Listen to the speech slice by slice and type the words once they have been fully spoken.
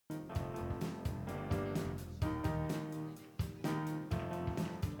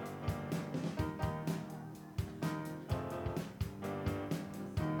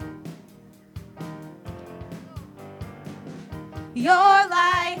Your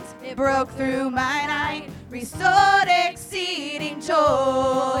light, it broke through my night, restored exceeding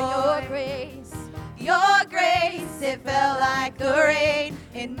joy. Your grace, it fell like the rain,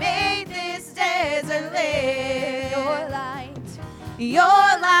 it made this desert live.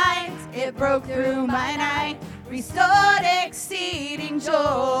 Your light, it broke through my night, restored exceeding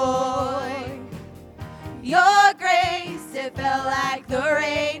joy. Your grace, it fell like the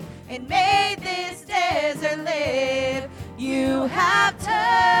rain, it made this desert live. You have turned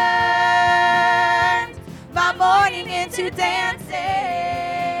my mourning into dancing.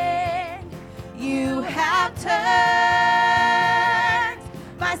 You have turned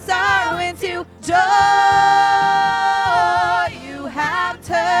my sorrow into joy. You have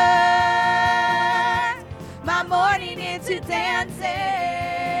turned my mourning into dancing.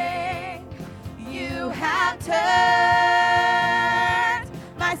 You have turned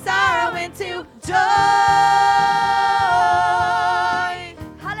my sorrow into joy.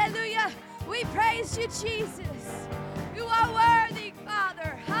 Hallelujah. We praise you, Jesus. You are worthy,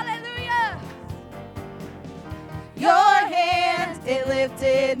 Father. Hallelujah. Your hand, it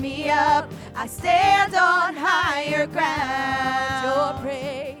lifted me up. I stand on higher ground.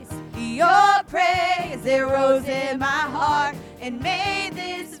 Your praise, it rose in my heart and made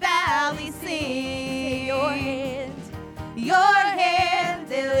this valley sing. Your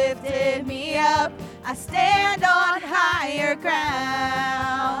hand, it lifted me up. I stand on higher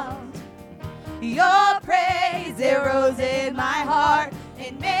ground. Your praise, it rose in my heart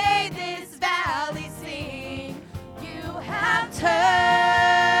and made this valley sing. You have turned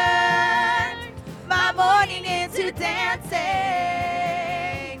my mourning into dancing.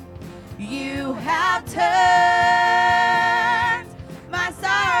 You have turned my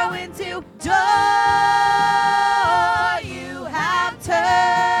sorrow into joy. You have turned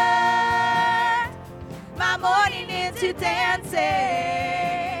my mourning into dancing.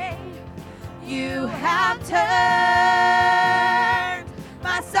 You have turned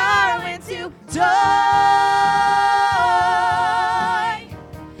my sorrow into joy.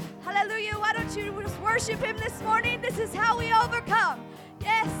 Hallelujah. Why don't you just worship him this morning? This is how we overcome.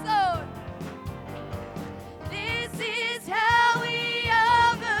 Yes, Lord. This is how we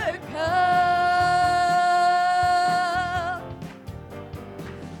overcome.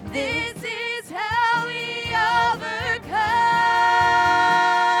 This is how we overcome.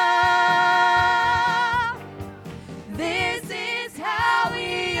 This is how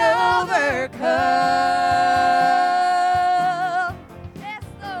we overcome. Yes,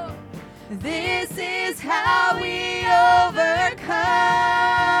 Lord. This is how we overcome.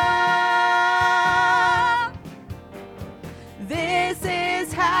 This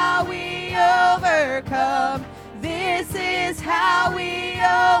is how we overcome. This is how we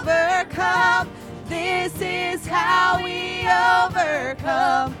overcome. This is how we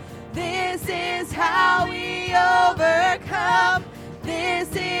overcome. This is how we overcome.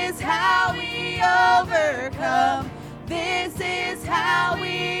 This is how we overcome. This is how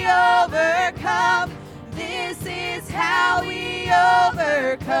we overcome. This is how we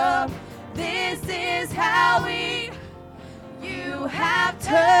overcome. This is how we. You have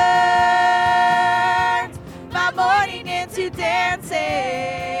turned my mourning into dancing.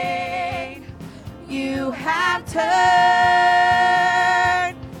 You have turned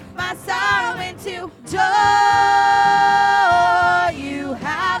my sorrow into joy. You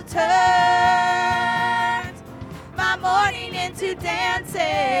have turned my mourning into dancing.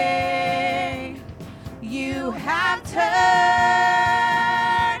 You have turned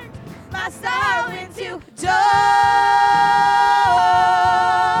my sorrow into joy.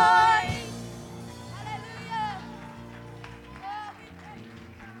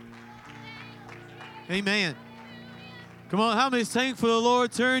 Amen. Come on, how many is thankful the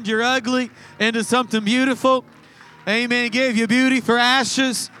Lord turned your ugly into something beautiful? Amen. Gave you beauty for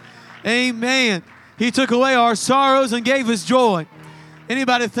ashes. Amen. He took away our sorrows and gave us joy.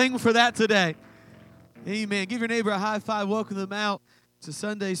 Anybody thankful for that today? Amen. Give your neighbor a high five. Welcome them out to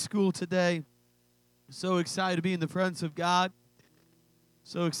Sunday school today. So excited to be in the presence of God.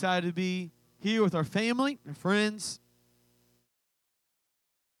 So excited to be here with our family, our friends.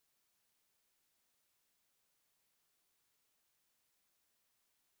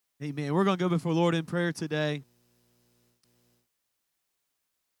 Amen. We're going to go before the Lord in prayer today.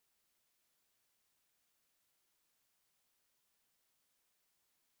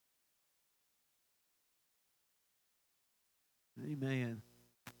 Amen.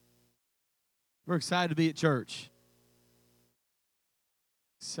 We're excited to be at church.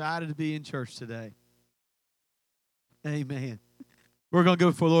 Excited to be in church today. Amen. We're going to go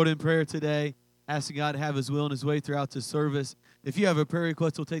before the Lord in prayer today, asking God to have His will and His way throughout this service. If you have a prayer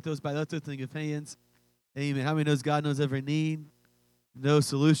request, we'll take those by the lifting of hands. Amen. How many knows God knows every need? No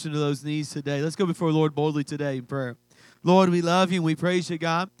solution to those needs today. Let's go before the Lord boldly today in prayer. Lord, we love you and we praise you,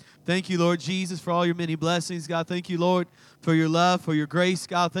 God. Thank you, Lord Jesus, for all your many blessings, God. Thank you, Lord, for your love, for your grace,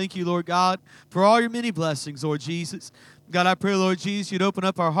 God. Thank you, Lord God, for all your many blessings, Lord Jesus. God, I pray, Lord Jesus, you'd open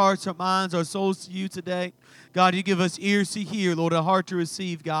up our hearts, our minds, our souls to you today. God, you give us ears to hear, Lord, a heart to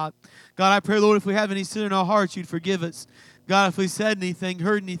receive, God. God, I pray, Lord, if we have any sin in our hearts, you'd forgive us. God, if we said anything,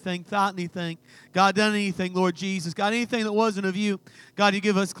 heard anything, thought anything, God, done anything, Lord Jesus, God, anything that wasn't of you, God, you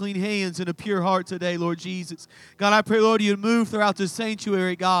give us clean hands and a pure heart today, Lord Jesus. God, I pray, Lord, you'd move throughout the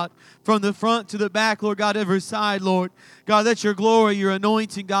sanctuary, God, from the front to the back, Lord God, every side, Lord. God, let your glory, your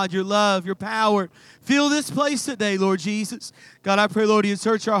anointing, God, your love, your power, fill this place today, Lord Jesus. God, I pray, Lord, you'd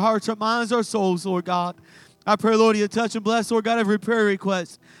search our hearts, our minds, our souls, Lord God. I pray, Lord, you'd touch and bless, Lord God, every prayer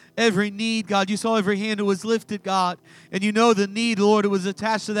request. Every need, God. You saw every hand that was lifted, God. And you know the need, Lord, that was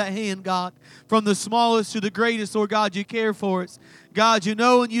attached to that hand, God. From the smallest to the greatest, Lord God, you care for us. God, you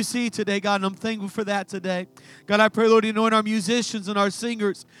know and you see today, God, and I'm thankful for that today. God, I pray, Lord, you anoint our musicians and our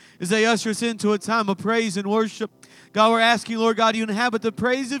singers as they usher us into a time of praise and worship. God, we're asking, Lord God, you inhabit the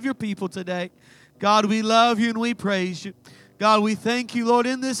praise of your people today. God, we love you and we praise you. God, we thank you, Lord,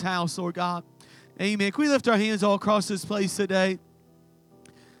 in this house, Lord God. Amen. Can we lift our hands all across this place today?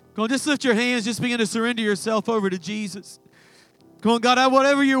 Come on, just lift your hands. Just begin to surrender yourself over to Jesus. Come on, God,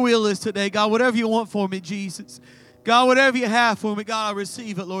 whatever your will is today, God, whatever you want for me, Jesus. God, whatever you have for me, God, I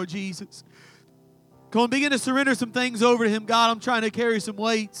receive it, Lord Jesus. Come on, begin to surrender some things over to him. God, I'm trying to carry some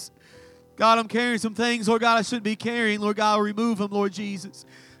weights. God, I'm carrying some things, Lord God, I shouldn't be carrying. Lord God, I'll remove them, Lord Jesus.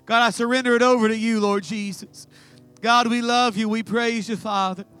 God, I surrender it over to you, Lord Jesus. God, we love you. We praise you,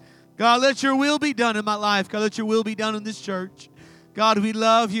 Father. God, let your will be done in my life. God, let your will be done in this church. God, we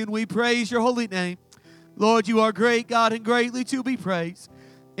love you and we praise your holy name. Lord, you are great, God, and greatly to be praised.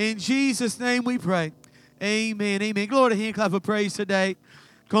 In Jesus' name we pray. Amen, amen. Lord, a hand clap of praise today.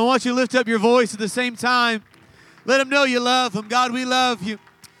 Come on, I want you to lift up your voice at the same time. Let them know you love them. God, we love you.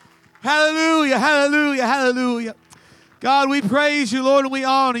 Hallelujah, hallelujah, hallelujah. God, we praise you, Lord, and we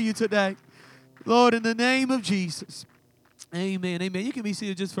honor you today. Lord, in the name of Jesus. Amen, amen. You can be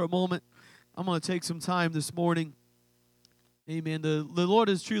seated just for a moment. I'm going to take some time this morning. Amen. The Lord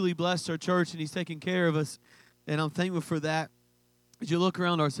has truly blessed our church, and he's taken care of us, and I'm thankful for that. As you look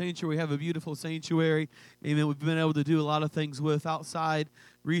around our sanctuary, we have a beautiful sanctuary. Amen. We've been able to do a lot of things with outside.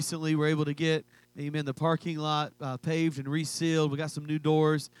 Recently, we're able to get, amen, the parking lot paved and resealed. We got some new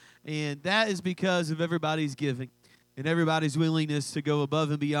doors, and that is because of everybody's giving and everybody's willingness to go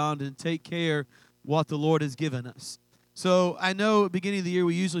above and beyond and take care of what the Lord has given us. So I know at the beginning of the year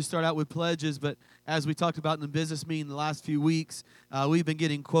we usually start out with pledges, but as we talked about in the business meeting the last few weeks, we've been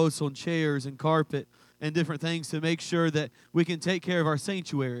getting quotes on chairs and carpet and different things to make sure that we can take care of our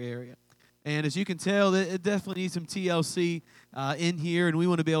sanctuary area. And as you can tell, it definitely needs some TLC in here, and we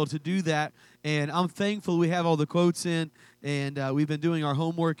want to be able to do that. And I'm thankful we have all the quotes in, and we've been doing our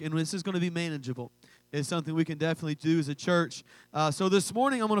homework, and this is going to be manageable. It's something we can definitely do as a church. So this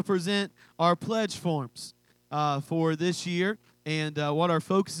morning I'm going to present our pledge forms for this year. And what our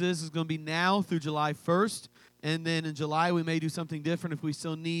focus is going to be now through July 1st. And then in July, we may do something different if we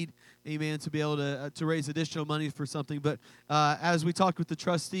still need, amen, to be able to raise additional money for something. But as we talked with the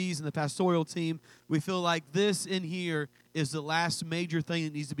trustees and the pastoral team, we feel like this in here is the last major thing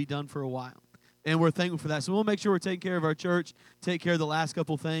that needs to be done for a while. And we're thankful for that. So we'll make sure we're taking care of our church, take care of the last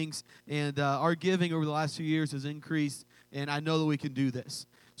couple things. And our giving over the last few years has increased, and I know that we can do this.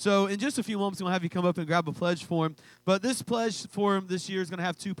 So in just a few moments, I'm going to have you come up and grab a pledge form. But this pledge form this year is going to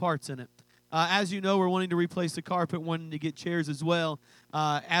have two parts in it. As you know, we're wanting to replace the carpet, wanting to get chairs as well.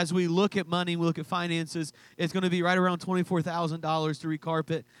 As we look at money, we look at finances, it's going to be right around $24,000 to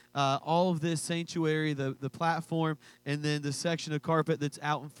recarpet all of this sanctuary, the platform, and then the section of carpet that's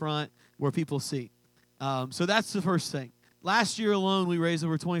out in front where people see. So that's the first thing. Last year alone, we raised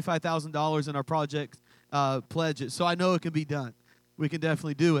over $25,000 in our project pledges. So I know it can be done. We can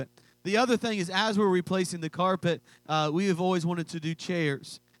definitely do it. The other thing is, as we're replacing the carpet, we have always wanted to do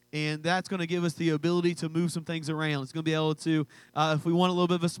chairs. And that's going to give us the ability to move some things around. It's going to be able to, if we want a little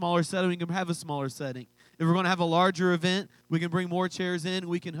bit of a smaller setting, we can have a smaller setting. If we're going to have a larger event, we can bring more chairs in.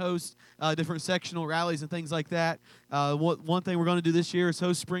 We can host different sectional rallies and things like that. One thing we're going to do this year is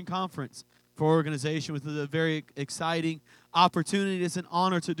host spring conference for our organization, with a very exciting opportunity. It's an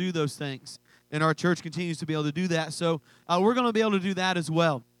honor to do those things. And our church continues to be able to do that. So we're going to be able to do that as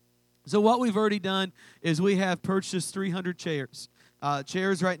well. So what we've already done is we have purchased 300 chairs.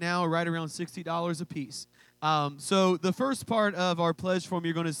 Chairs right now are right around $60 a piece. So the first part of our pledge form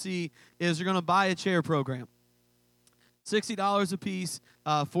you're going to see is you're going to buy a chair program. $60 a piece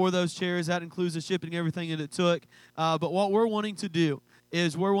for those chairs. That includes the shipping and everything that it took. But what we're wanting to do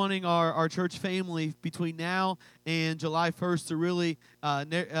is we're wanting our church family between now and July 1st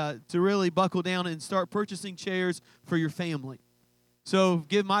to really buckle down and start purchasing chairs for your family. So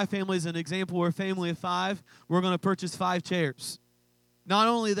give my family as an example. We're a family of 5. We're going to purchase 5 chairs. Not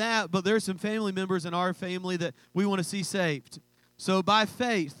only that, but there's some family members in our family that we want to see saved. So by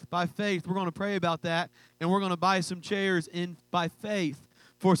faith, we're going to pray about that, and we're going to buy some chairs by faith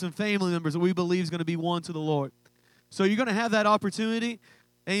for some family members that we believe is going to be won to the Lord. So you're going to have that opportunity.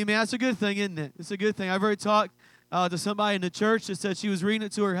 Amen. That's a good thing, isn't it? It's a good thing. I've already talked to somebody in the church that said she was reading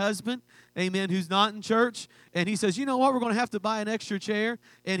it to her husband, amen, who's not in church, and he says, you know what, we're going to have to buy an extra chair,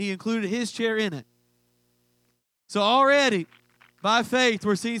 and he included his chair in it. So already, by faith,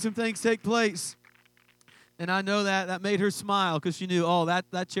 we're seeing some things take place. And I know that made her smile because she knew, oh,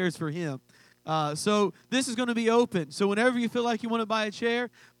 that chair's for him. So this is going to be open. So whenever you feel like you want to buy a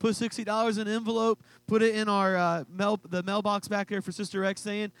chair, put $60 in an envelope, put it in our the mailbox back there for Sister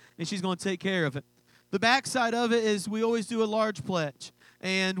Roxanne, and she's going to take care of it. The back side of it is we always do a large pledge.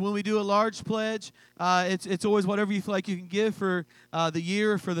 And when we do a large pledge, it's always whatever you feel like you can give for the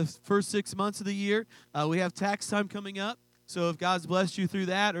year, for the first 6 months of the year. We have tax time coming up. So if God's blessed you through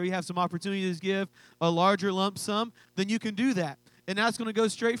that, or you have some opportunities to give a larger lump sum, then you can do that. And that's going to go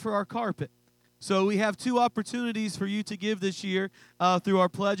straight for our carpet. So we have 2 opportunities for you to give this year through our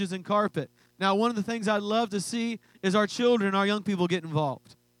pledges and carpet. Now, one of the things I'd love to see is our children, our young people get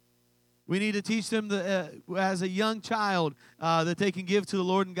involved. We need to teach them as a young child that they can give to the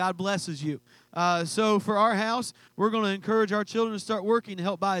Lord and God blesses you. So for our house, we're going to encourage our children to start working to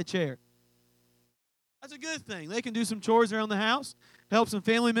help buy a chair. That's a good thing. They can do some chores around the house, help some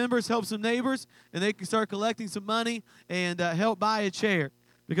family members, help some neighbors, and they can start collecting some money and help buy a chair.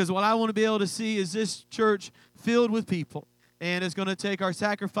 Because what I want to be able to see is this church filled with people. And it's going to take our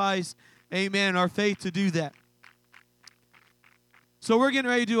sacrifice, amen, and our faith to do that. So we're getting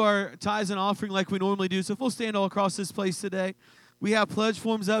ready to do our tithes and offering like we normally do. So if we'll stand all across this place today. We have pledge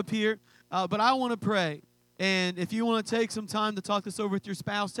forms up here. But I want to pray. And if you want to take some time to talk this over with your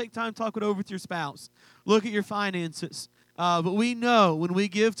spouse, take time to talk it over with your spouse. Look at your finances. But we know when we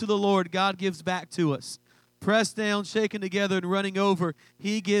give to the Lord, God gives back to us. Pressed down, shaken together, and running over,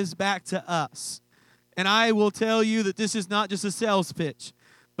 He gives back to us. And I will tell you that this is not just a sales pitch.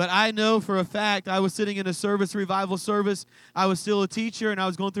 But I know for a fact, I was sitting in a service, revival service. I was still a teacher, and I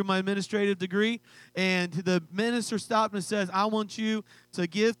was going through my administrative degree. And the minister stopped and says, I want you to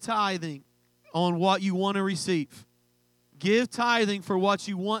give tithing on what you want to receive. Give tithing for what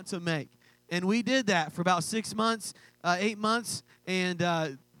you want to make. And we did that for about 6 months, 8 months.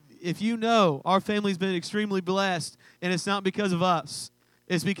 And if you know, our family's been extremely blessed, and it's not because of us.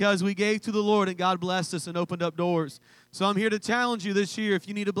 It's because we gave to the Lord, and God blessed us and opened up doors. So I'm here to challenge you this year if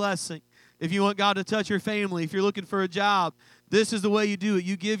you need a blessing, if you want God to touch your family, if you're looking for a job, this is the way you do it.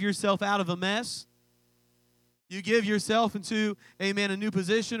 You give yourself out of a mess. You give yourself into, amen, a new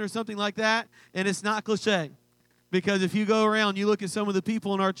position or something like that, and it's not cliche. Because if you go around, you look at some of the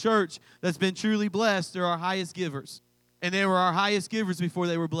people in our church that's been truly blessed, they're our highest givers. And they were our highest givers before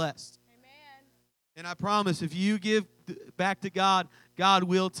they were blessed. Amen. And I promise, if you give back to God, God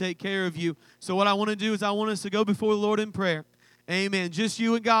will take care of you. So what I want to do is I want us to go before the Lord in prayer. Amen. Just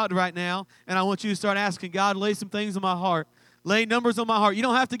you and God right now. And I want you to start asking God, lay some things on my heart. Lay numbers on my heart. You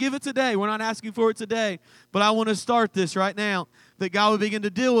don't have to give it today. We're not asking for it today. But I want to start this right now. That God would begin to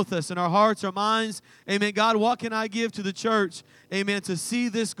deal with us in our hearts, our minds. Amen. God, what can I give to the church? Amen. To see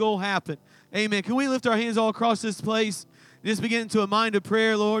this goal happen. Amen. Can we lift our hands all across this place? Just begin to a mind of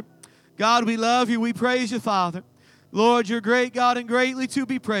prayer, Lord. God, we love you. We praise you, Father. Lord, you're great, God, and greatly to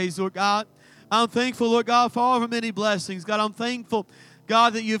be praised, Lord God. I'm thankful, Lord God, for all of our many blessings. God, I'm thankful,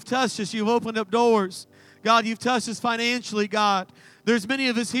 God, that you've touched us. You've opened up doors. God, you've touched us financially, God. There's many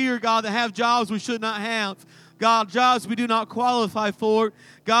of us here, God, that have jobs we should not have. God, jobs we do not qualify for.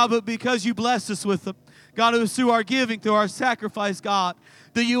 God, but because you blessed us with them. God, it was through our giving, through our sacrifice, God,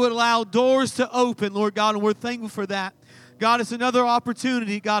 that you would allow doors to open, Lord God, and we're thankful for that. God, it's another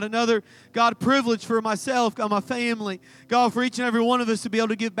opportunity, God, another, God, privilege for myself, God, my family, God, for each and every one of us to be able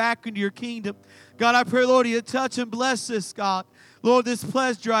to give back into your kingdom. God, I pray, Lord, you touch and bless this, God. Lord, this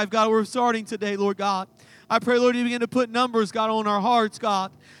pledge drive, God, we're starting today, Lord God. I pray, Lord, you begin to put numbers, God, on our hearts,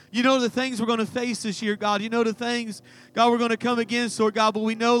 God. You know the things we're going to face this year, God. You know the things, God, we're going to come against, Lord God, but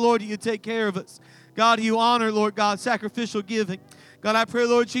we know, Lord, you take care of us. God, you honor, Lord God, sacrificial giving. God, I pray,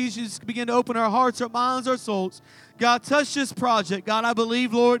 Lord Jesus, begin to open our hearts, our minds, our souls. God, touch this project. God, I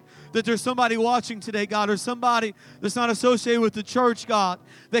believe, Lord, that there's somebody watching today, God, or somebody that's not associated with the church, God,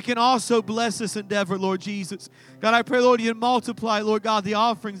 that can also bless this endeavor, Lord Jesus. God, I pray, Lord, you multiply, Lord God, the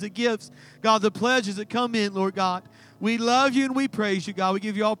offerings, the gifts, God, the pledges that come in, Lord God. We love you and we praise you, God. We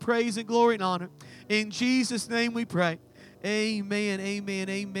give you all praise and glory and honor. In Jesus' name we pray. Amen, amen,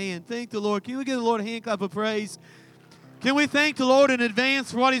 amen. Thank the Lord. Can we give the Lord a hand clap of praise? Can we thank the Lord in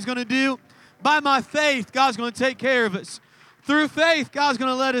advance for what he's going to do? By my faith, God's going to take care of us. Through faith, God's going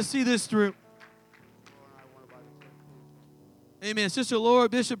to let us see this through. Amen. Sister Laura,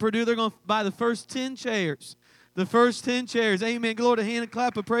 Bishop Purdue, they're going to buy the first 10 chairs. The first 10 chairs. Amen. Give the Lord a hand and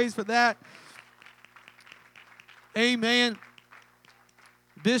clap of praise for that. Amen.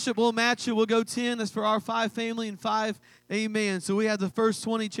 Bishop will match you. We'll go 10. That's for our 5 family and 5. Amen. So we have the first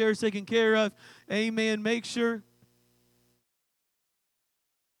 20 chairs taken care of. Amen. Make sure.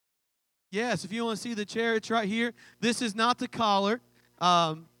 Yes, if you want to see the chair, it's right here. This is not the collar.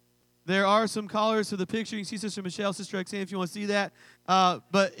 There are some collars to the picture. You can see Sister Michelle, Sister Roxanne, if you want to see that.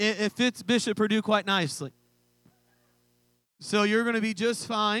 But it fits Bishop Purdue quite nicely. So you're going to be just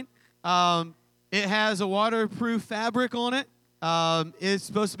fine. It has a waterproof fabric on it. It's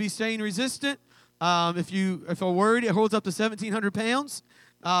supposed to be stain resistant. If a word, it holds up to 1,700 pounds.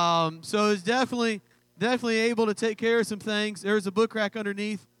 So it's definitely able to take care of some things. There's a book rack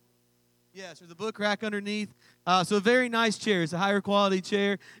underneath. Yes, there's a book rack underneath. So a very nice chair. It's a higher quality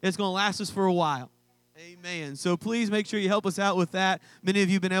chair. It's going to last us for a while. Amen. So please make sure you help us out with that. Many of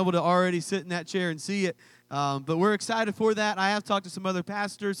you have been able to already sit in that chair and see it. But we're excited for that. I have talked to some other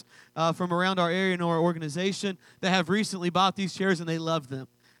pastors from around our area and our organization that have recently bought these chairs, and they love them.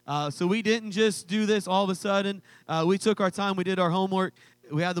 So we didn't just do this all of a sudden. We took our time. We did our homework.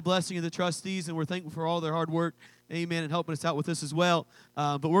 We had the blessing of the trustees, and we're thankful for all their hard work. Amen, and helping us out with this as well.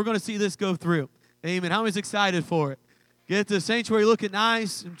 But we're going to see this go through. Amen. How many's excited for it? Get the sanctuary looking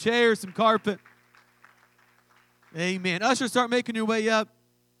nice, some chairs, some carpet. Amen. Ushers, start making your way up.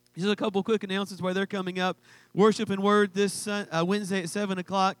 Just a couple quick announcements while they're coming up. Worship and Word this Wednesday at 7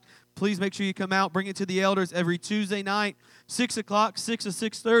 o'clock. Please make sure you come out. Bring it to the elders every Tuesday night, 6 o'clock, 6 to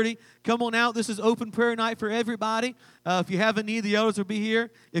 6:30. Come on out. This is open prayer night for everybody. If you have a need, the elders will be here.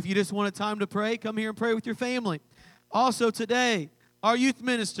 If you just want a time to pray, come here and pray with your family. Also today, our youth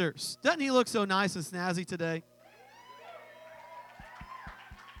ministers. Doesn't he look so nice and snazzy today?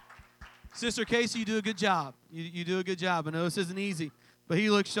 Sister Casey, you do a good job. You do a good job. I know this isn't easy, but he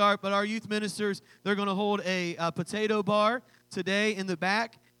looks sharp. But our youth ministers, they're going to hold a potato bar today in the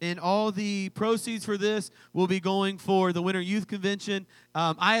back, and all the proceeds for this will be going for the Winter Youth Convention.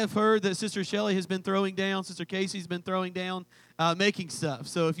 I have heard that Sister Shelley has been throwing down, Sister Casey's been throwing down, making stuff.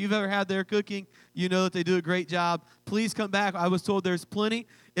 So if you've ever had their cooking, you know that they do a great job. Please come back. I was told there's plenty.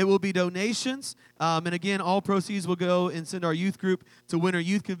 It will be donations. And again, all proceeds will go and send our youth group to Winter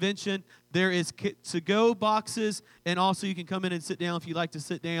Youth Convention. There is to-go boxes, and also you can come in and sit down if you'd like to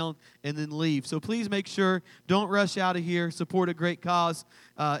sit down and then leave. So please make sure, don't rush out of here. Support a great cause.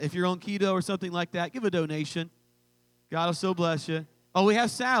 If you're on keto or something like that, give a donation. God will so bless you. Oh, we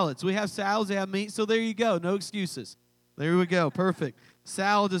have salads. We have salads. They have meat. So there you go. No excuses. There we go. Perfect.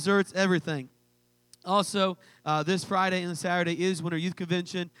 Salad, desserts, everything. Also, this Friday and Saturday is Winter Youth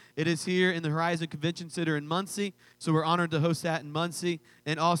Convention. It is here in the Horizon Convention Center in Muncie, so we're honored to host that in Muncie.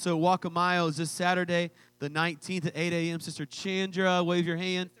 And also, Walk a Mile is this Saturday, the 19th at 8 a.m. Sister Chandra, wave your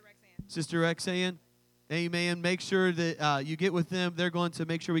hand. Sister Rexanne. Amen. Make sure that you get with them. They're going to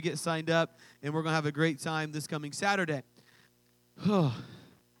make sure we get signed up, and we're going to have a great time this coming Saturday.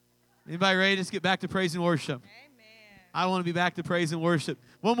 Anybody ready to just get back to praise and worship? I want to be back to praise and worship.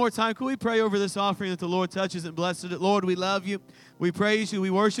 One more time, could we pray over this offering that the Lord touches and blesses it? Lord, we love you. We praise you. We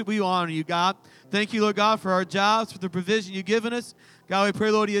worship. We honor you, God. Thank you, Lord God, for our jobs, for the provision you've given us. God, we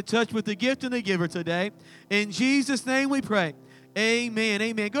pray, Lord, you touch with the gift and the giver today. In Jesus' name we pray. Amen.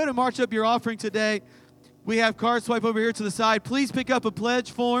 Amen. Go ahead and march up your offering today. We have card swipe over here to the side. Please pick up a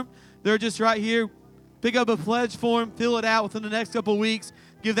pledge form. They're just right here. Pick up a pledge form. Fill it out within the next couple of weeks.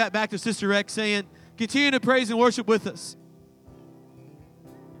 Give that back to Sister Rexanne. Continue to praise and worship with us.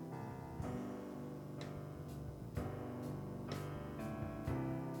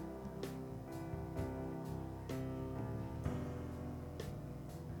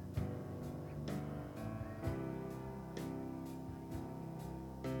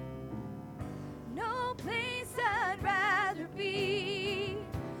 No place I'd rather be.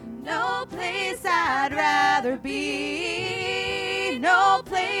 No place I'd rather be. No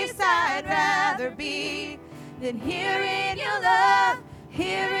place I'd rather be than here in your love,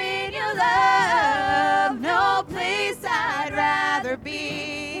 here in your your love. No place I'd rather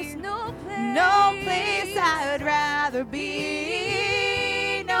be. No place I'd rather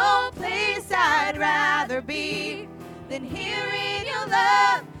be. No place I'd rather be than here in your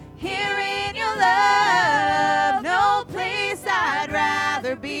love. Here in your love. No place I'd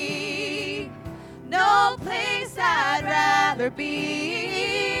rather be. No place I'd rather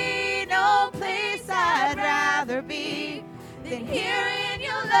be. No place I'd rather be than here in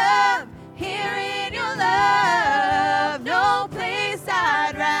your love. Here in your love. No place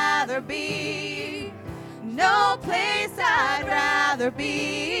I'd rather be. No place I'd rather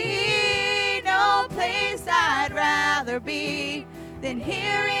be. No place I'd rather be than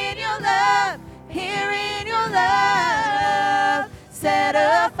here in your love. Here in your love. Set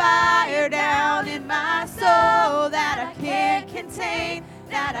a fire down in my soul that I can't contain,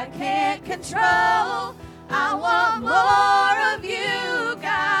 that I can't control. I want more of you,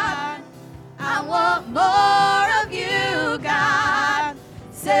 God. I want more of you, God.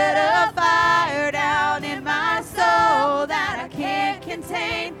 Set a fire down in my soul that I can't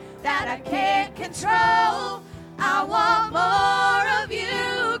contain, that I can't control. I want more of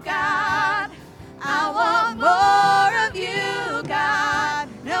you, God. I want more of you, God.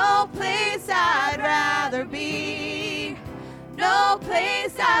 No place I'd rather be. No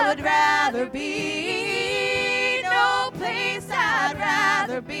place I would rather be. No place I'd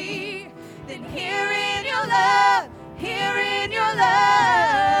rather be than here in your love. Here in your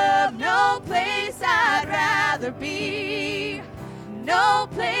love. No place I'd rather be. No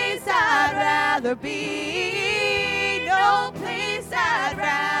place I'd rather be. No place I'd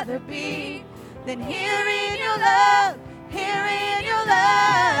rather be than here in your love. Here in your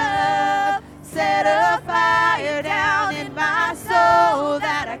love. Set a fire down in my soul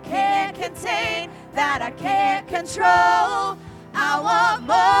that I can't contain, that I can't control. I want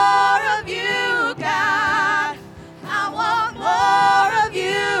more of you, God. I want more of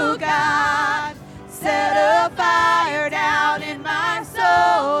you, God. Set a fire down in my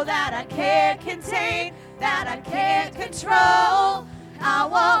soul that I can't contain, that I can't control. I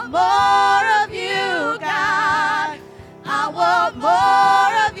want more of you, God. I want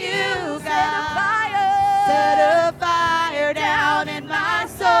more of you, God. Set a fire down in my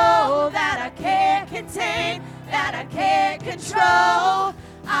soul that I can't contain, that I can't control.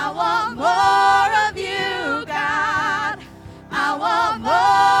 I want more of you, God. I want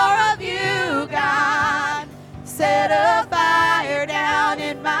more of you, God. Set a fire down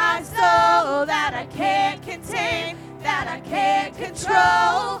in my soul that I can't contain, that I can't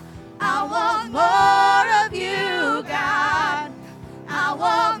control. I want more of you, God. I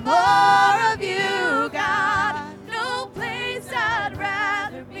want more of you, God. No place I'd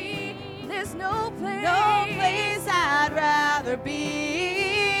rather be. There's no place I'd rather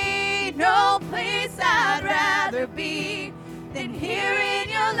be. No place I'd rather be than here in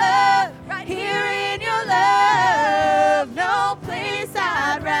your love. Right here in your love. No place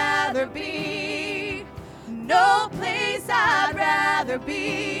I'd rather be. No place I'd rather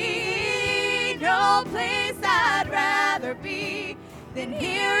be. No place I'd rather be than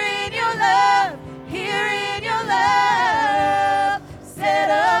here in your love. Here in your love. Set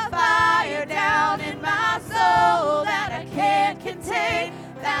a fire down in my soul that I can't contain,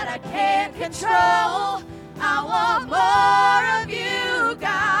 that I can't control. I want more of you,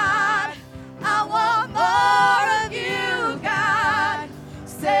 God. I want more of you, God.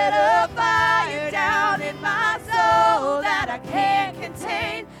 Set a fire down in my soul that I can't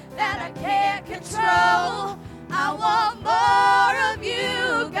contain, that I can't control. I want more of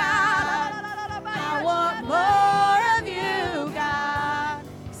you, God. I want more of you, God.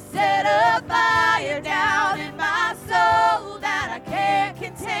 Set a fire down in my soul that I can't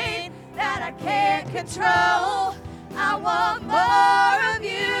contain, that I can't control. I want more of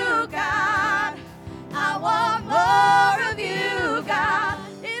you, God. I want more of you, God.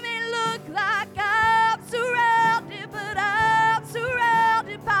 It may look like I'm surrounded, but I'm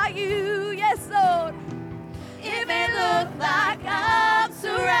surrounded by you. Yes, Lord. It may look like I'm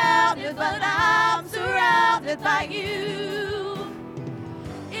surrounded, but I'm surrounded by you.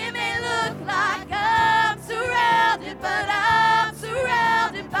 It may look like I'm surrounded, but I'm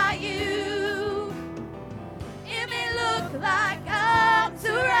surrounded by you. It may look like I'm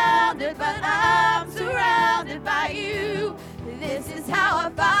surrounded, but I'm surrounded by you. This is how I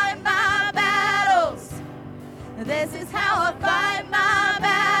fight my battles. This is how I fight my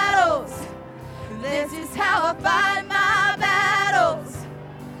battles. This is how I fight my battles.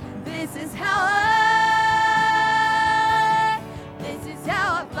 This is how this is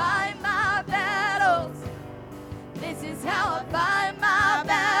how I fight my battles. This is how I fight my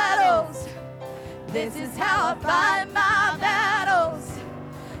battles.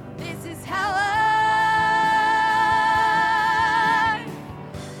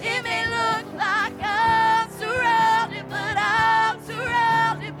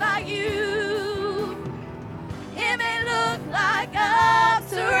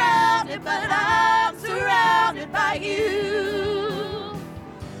 surrounded, but I'm surrounded by you.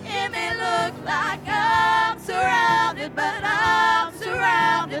 It may look like I'm surrounded, but I'm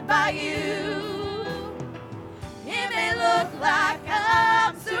surrounded by you. It may look like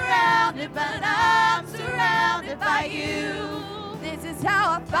I'm surrounded, but I'm surrounded by you. This is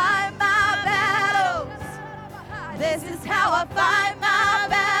how I fight my battles. This is how I fight my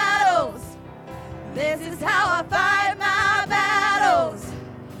battles. This is how I fight my battles.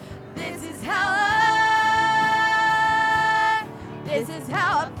 This is how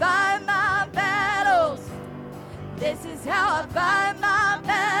I fight my battles. This is how I fight my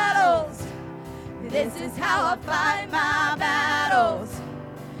battles. This is how I fight my battles.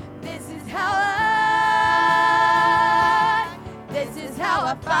 This is how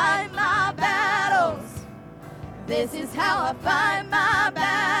I fight my battles. This is how I fight my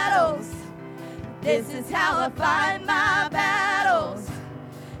battles. This is how I fight my battles.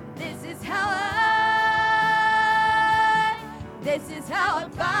 This is how I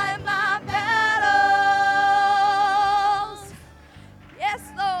fight my battles. Yes,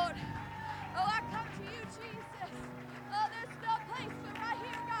 Lord. Oh, I come to you, Jesus. Oh, there's no place but right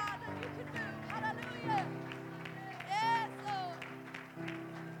here, God, that you can do. Hallelujah. Yes, Lord.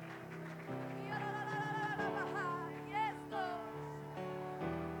 Yes, Lord.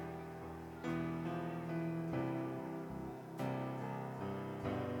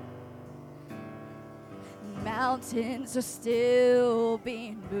 Mountains are still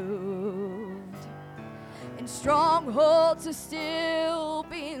being moved, and strongholds are still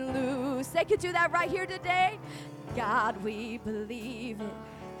being loosed. They could do that right here today. God, we believe it.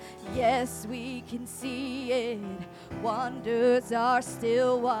 Yes, we can see it. Wonders are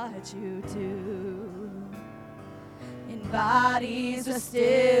still what you do. And bodies are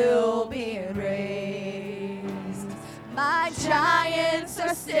still being raised. My giants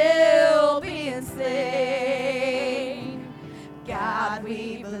are still being slain. God,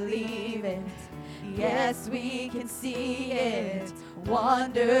 we believe it. Yes, we can see it.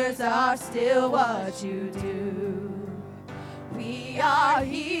 Wonders are still what you do. We are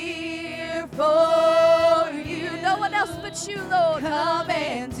here for you. No one else but you, Lord. Come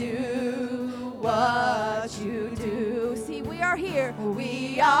and do what you do. See, we are here.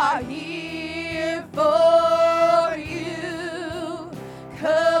 We are here for you.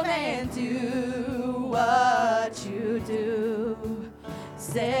 Come and do what you do.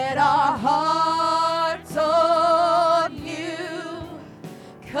 Set our hearts on you.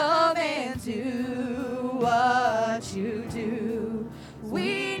 Come and do what you do.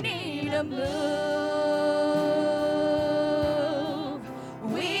 We need a move.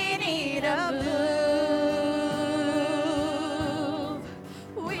 We need a move.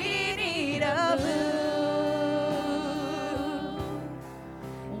 We need a move.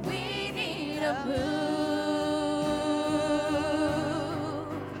 We need a move.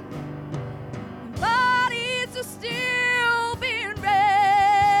 Bodies are still being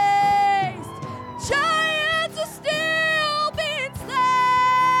raised. Giants are still being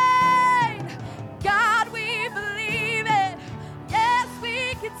slain. God, we believe it. Yes,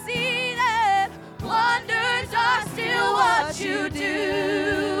 we can see that. Wonders are still what you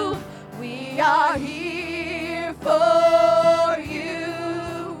do. We are here for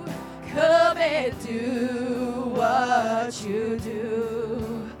you. Come and do what you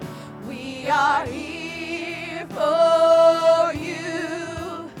do. We are here for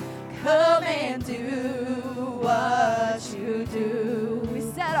you. Come and do what you do. We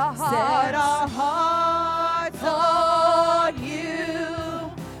set our hearts on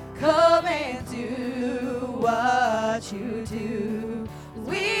you. Come and do what you do.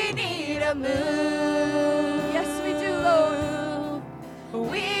 We need a move. Yes, we do, Lord.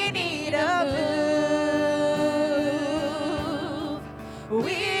 We need a move.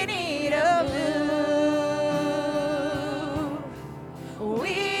 We need a move.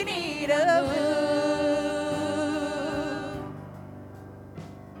 We need a move.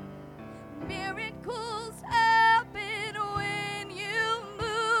 Miracles happen when you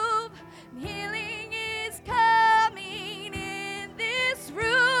move. Healing is coming in this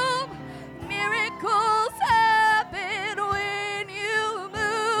room. Miracles happen when you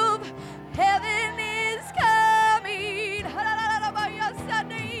move. Heaven is coming.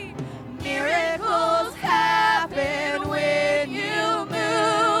 Miracles happen when you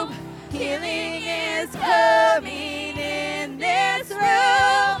move. Healing is coming in this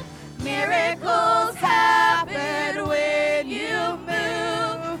room. Miracles happen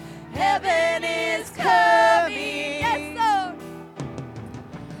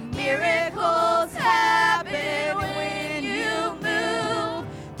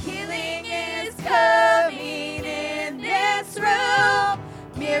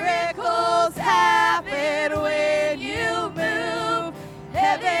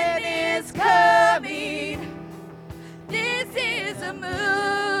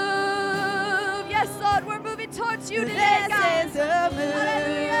you today, God. This is a move.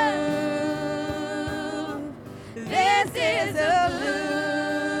 This is a move.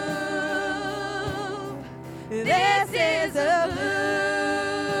 This is a move.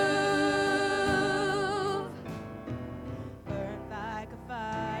 Burn like a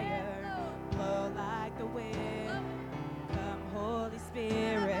fire, blow like the wind. Come, Holy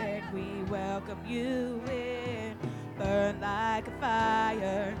Spirit, we welcome you in. Burn like a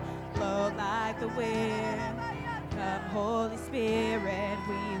fire, blow like the wind. Come, Holy Spirit,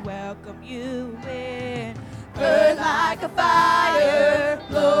 we welcome you in. Burn like a fire,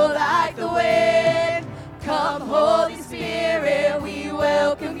 blow like the wind. Come, Holy Spirit, we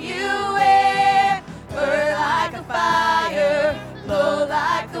welcome you in. Burn like a fire, blow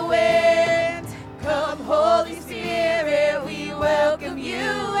like the wind. Come, Holy Spirit, we welcome you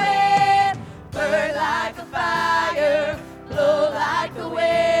in. Burn like a fire, blow like the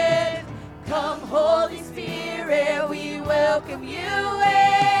wind. Come, Holy Spirit, we welcome you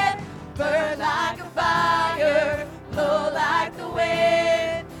in. Burn like a fire, blow like the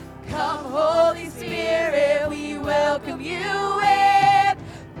wind. Come, Holy Spirit, we welcome you in.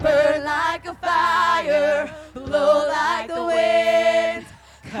 Burn like a fire, blow like the wind.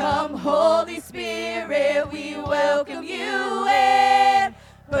 Come, Holy Spirit, we welcome you in.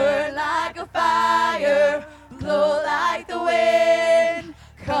 Burn like a fire, blow like the wind.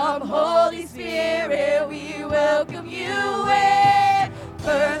 Come, Holy Spirit, we welcome you in.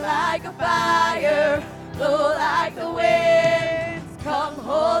 Burn like a fire, blow like the wind. Come,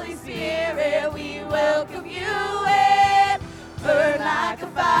 Holy Spirit, we welcome you in. Burn like a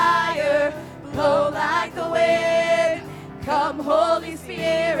fire, blow like the wind. Come, Holy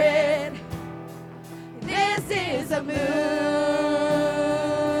Spirit. This is a move.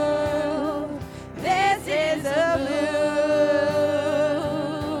 This is a move.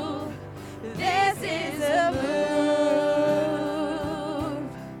 This is a move.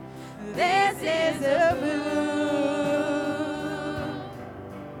 This is a move.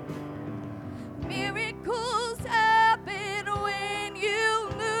 Miracles happen when you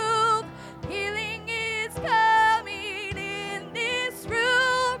move. Healing is coming in this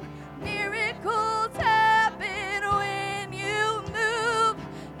room. Miracles happen when you move.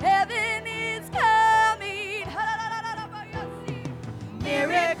 Heaven is coming.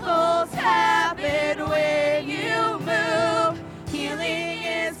 Miracles happen when you move. Healing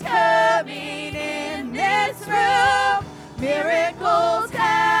is coming in this room. Miracles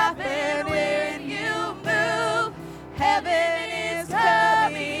happen when you move. Heaven is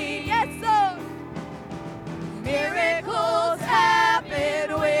coming. Yes, Lord. Miracles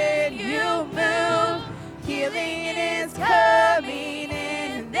happen when you move. Healing is coming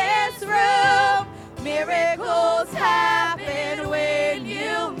in this room. Miracles happen when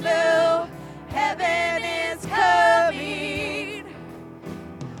you move. Heaven is coming.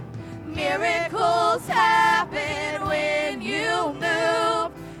 Miracles happen when you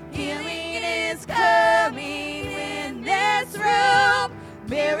move. Healing is coming in this room.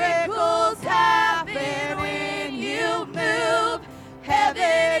 Miracles happen when you move.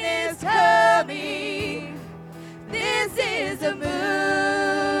 Heaven is coming. This is a move.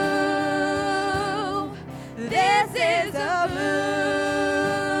 This is a move.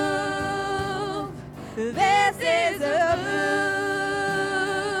 This is a move.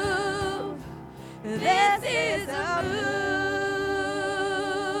 This is a move.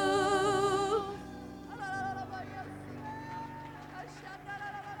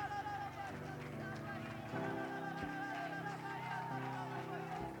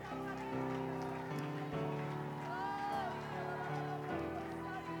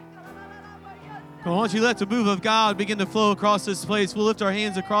 Come on, why don't you let the move of God begin to flow across this place? We'll lift our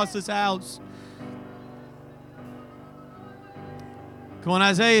hands across this house. Come on,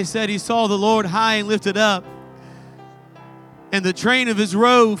 Isaiah said he saw the Lord high and lifted up, and the train of his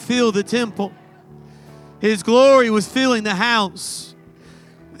robe filled the temple. His glory was filling the house.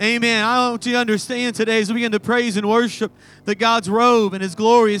 Amen. I want you to understand today as we begin to praise and worship that God's robe and his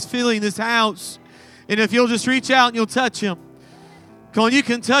glory is filling this house. And if you'll just reach out and you'll touch him. Come on, you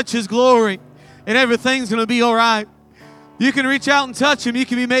can touch his glory and everything's going to be all right. You can reach out and touch him. You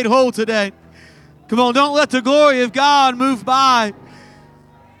can be made whole today. Come on, don't let the glory of God move by.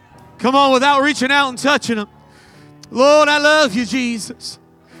 Come on, without reaching out and touching him. Lord, I love you, Jesus.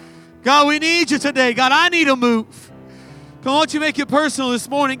 God, we need you today. God, I need a move. Come on, why don't you make it personal this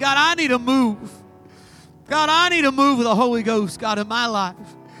morning? God, I need a move. God, I need a move of the Holy Ghost, God, in my life.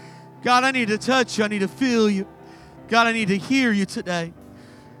 God, I need to touch you. I need to feel you. God, I need to hear you today.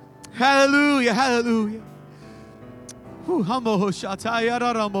 Hallelujah, hallelujah.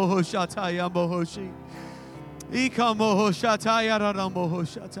 Come on,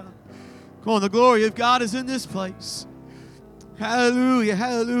 the glory of God is in this place. Hallelujah,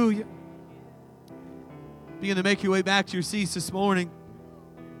 hallelujah. Begin to make your way back to your seats this morning.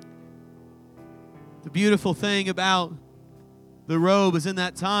 The beautiful thing about the robe is in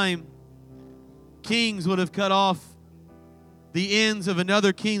that time, kings would have cut off the ends of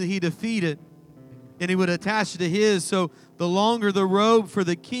another king that he defeated, and he would attach it to his. So the longer the robe for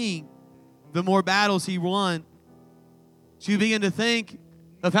the king, the more battles he won. So you begin to think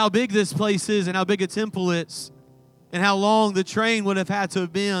of how big this place is and how big a temple is and how long the train would have had to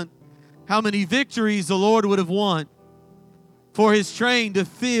have been, how many victories the Lord would have won for his train to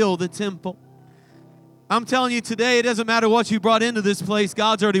fill the temple. I'm telling you today, it doesn't matter what you brought into this place,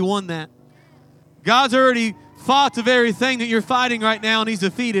 God's already won that. God's already fought the very thing that you're fighting right now, and he's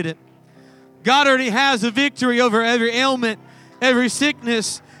defeated it. God already has a victory over every ailment, every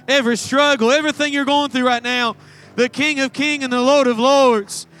sickness, every struggle, everything you're going through right now. The King of Kings and the Lord of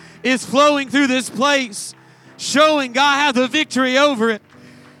Lords is flowing through this place, showing God has the victory over it.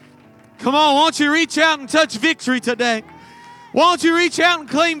 Come on, why don't you reach out and touch victory today? Why don't you reach out and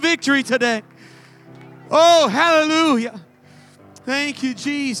claim victory today? Oh, hallelujah. Thank you,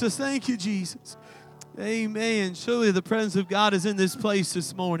 Jesus. Thank you, Jesus. Amen. Surely the presence of God is in this place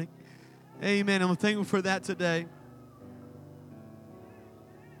this morning. Amen. I'm thankful for that today.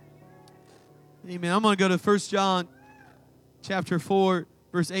 Amen. I'm going to go to 1 John chapter 4,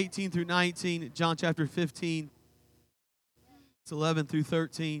 verse 18 through 19. John chapter 15, it's 11 through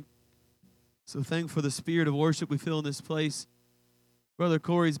 13. So thankful for the spirit of worship we feel in this place. Brother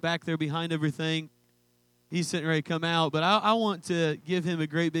Corey's back there behind everything. He's sitting ready to come out, but I want to give him a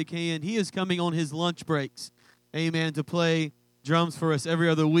great big hand. He is coming on his lunch breaks, amen, to play drums for us every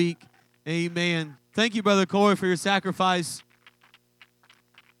other week. Amen. Thank you, Brother Corey, for your sacrifice.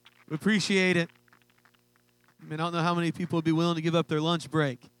 We appreciate it. I mean, I don't know how many people would be willing to give up their lunch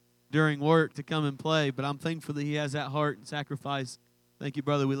break during work to come and play, but I'm thankful that he has that heart and sacrifice. Thank you,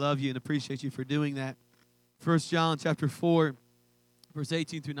 brother. We love you and appreciate you for doing that. 1 John chapter 4, verse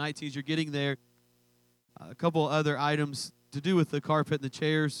 18 through 19, as you're getting there, a couple other items to do with the carpet and the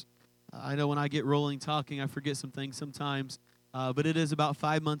chairs. I know when I get rolling talking, I forget some things sometimes, but it is about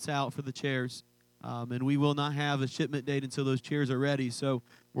 5 months out for the chairs. And we will not have a shipment date until those chairs are ready. So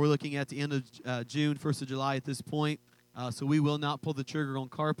we're looking at the end of June, 1st of July at this point. So we will not pull the trigger on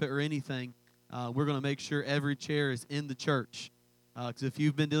carpet or anything. We're going to make sure every chair is in the church. Because if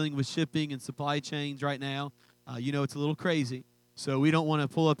you've been dealing with shipping and supply chains right now, you know it's a little crazy. So we don't want to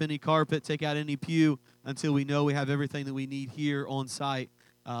pull up any carpet, take out any pew until we know we have everything that we need here on site.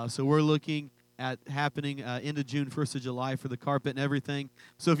 So we're looking at happening end of June, 1st of July for the carpet and everything.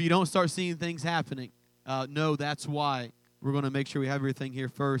 So if you don't start seeing things happening, no, that's why we're going to make sure we have everything here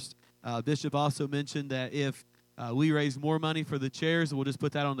first. Bishop also mentioned that if we raise more money for the chairs, we'll just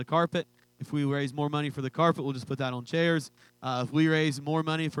put that on the carpet. If we raise more money for the carpet, we'll just put that on chairs. If we raise more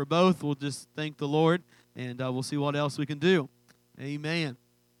money for both, we'll just thank the Lord, and we'll see what else we can do. Amen.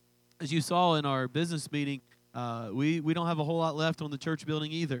 As you saw in our business meeting, we don't have a whole lot left on the church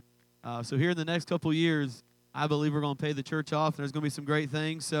building either. So here in the next couple years, I believe we're going to pay the church off, and there's going to be some great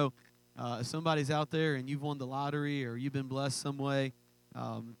things. So if somebody's out there and you've won the lottery or you've been blessed some way,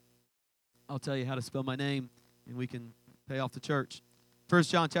 I'll tell you how to spell my name, and we can pay off the church. 1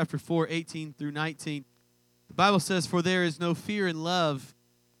 John chapter 4, 18 through 19. The Bible says, "For there is no fear in love,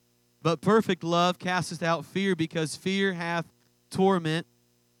 but perfect love casteth out fear, because fear hath torment,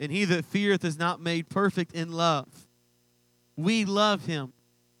 and he that feareth is not made perfect in love. We love him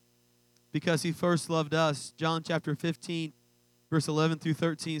because he first loved us." John chapter 15, verse 11 through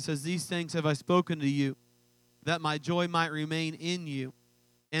 13 says, "These things have I spoken to you, that my joy might remain in you,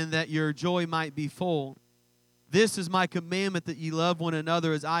 and that your joy might be full. This is my commandment, that ye love one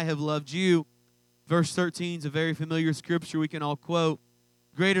another as I have loved you." Verse 13 is a very familiar scripture we can all quote.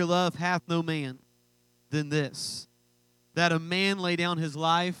 "Greater love hath no man than this, that a man lay down his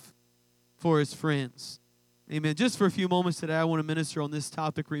life for his friends." Amen. Just for a few moments today, I want to minister on this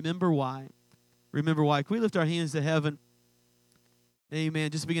topic. Remember why. Remember why. Can we lift our hands to heaven? Amen.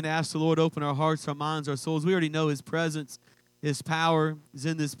 Just begin to ask the Lord to open our hearts, our minds, our souls. We already know his presence, his power is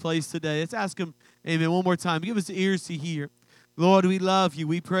in this place today. Let's ask him, amen, one more time. Give us the ears to hear. Lord, we love you.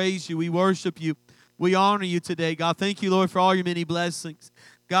 We praise you. We worship you. We honor you today. God, thank you, Lord, for all your many blessings.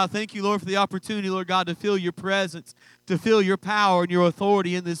 God, thank you, Lord, for the opportunity, Lord God, to feel your presence, to feel your power and your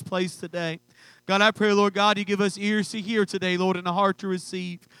authority in this place today. God, I pray, Lord God, you give us ears to hear today, Lord, and a heart to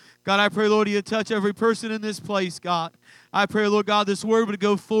receive. God, I pray, Lord, you touch every person in this place, God. I pray, Lord God, this word would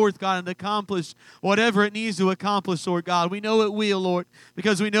go forth, God, and accomplish whatever it needs to accomplish, Lord God. We know it will, Lord,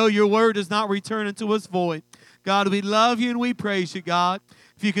 because we know your word does not return unto us void. God, we love you and we praise you, God.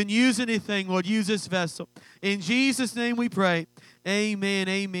 If you can use anything, Lord, use this vessel. In Jesus' name we pray. Amen,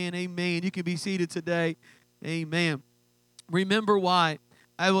 amen, amen. You can be seated today. Amen. Remember why.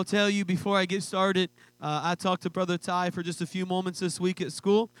 I will tell you before I get started, I talked to Brother Ty for just a few moments this week at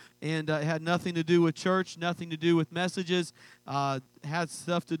school, and it had nothing to do with church, nothing to do with messages. Had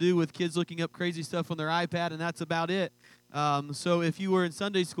stuff to do with kids looking up crazy stuff on their iPad, and that's about it. So if you were in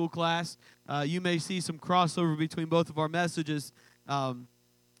Sunday school class, you may see some crossover between both of our messages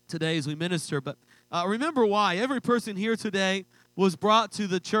today as we minister. But remember why. Every person here today was brought to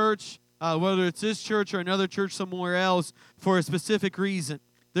the church, whether it's this church or another church somewhere else, for a specific reason.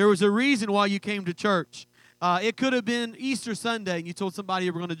 There was a reason why you came to church. It could have been Easter Sunday and you told somebody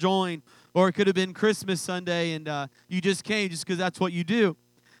you were going to join, or it could have been Christmas Sunday and you just came just because that's what you do.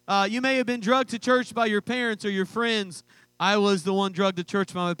 You may have been drugged to church by your parents or your friends. I was the one drugged to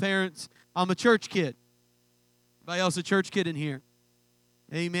church by my parents. I'm a church kid. Anybody else a church kid in here?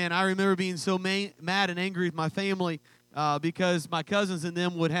 Amen. I remember being so mad and angry with my family because my cousins and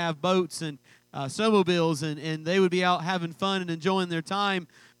them would have boats and snowmobiles, and they would be out having fun and enjoying their time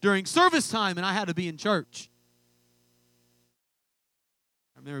during service time, and I had to be in church.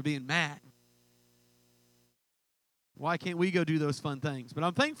 I remember being mad. Why can't we go do those fun things? But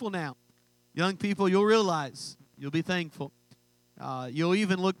I'm thankful now. Young people, you'll realize, you'll be thankful. You'll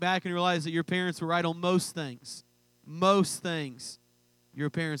even look back and realize that your parents were right on most things. Most things your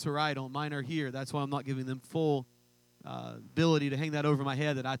parents were right on. Mine are here. That's why I'm not giving them full ability to hang that over my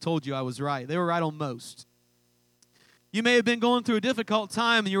head that I told you I was right. They were right on most. You may have been going through a difficult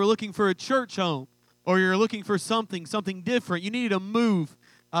time and you were looking for a church home, or you're looking for something different. You needed to move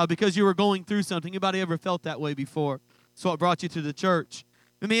because you were going through something. Anybody ever felt that way before? So it brought you to the church.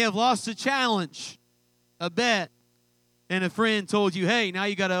 You may have lost a challenge, a bet, and a friend told you, hey, now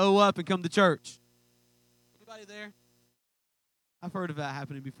you got to owe up and come to church. Anybody there? I've heard of that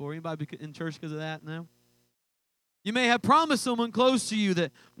happening before. Anybody in church because of that? No? You may have promised someone close to you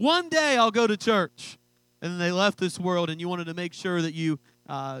that one day I'll go to church, and then they left this world, and you wanted to make sure that you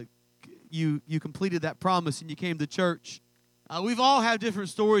completed that promise and you came to church. We've all had different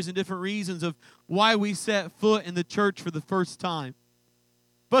stories and different reasons of why we set foot in the church for the first time.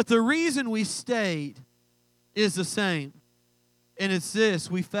 But the reason we stayed is the same, and it's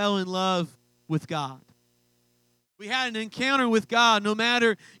this: we fell in love with God. We had an encounter with God. No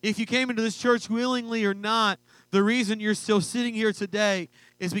matter if you came into this church willingly or not, the reason you're still sitting here today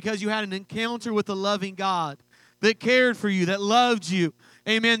is because you had an encounter with a loving God that cared for you, that loved you.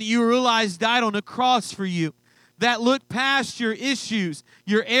 Amen. That you realized died on a cross for you, that looked past your issues,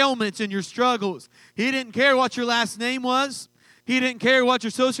 your ailments, and your struggles. He didn't care what your last name was. He didn't care what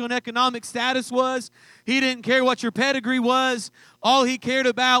your social and economic status was. He didn't care what your pedigree was. All he cared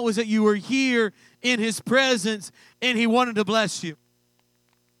about was that you were here in his presence, and he wanted to bless you.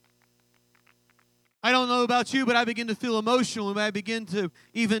 I don't know about you, but I begin to feel emotional when I begin to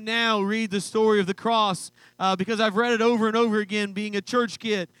even now read the story of the cross because I've read it over and over again being a church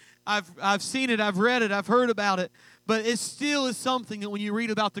kid. I've seen it, I've read it, I've heard about it, but it still is something that when you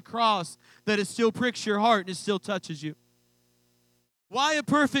read about the cross, that it still pricks your heart and it still touches you. Why a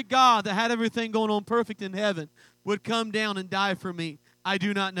perfect God that had everything going on perfect in heaven would come down and die for me, I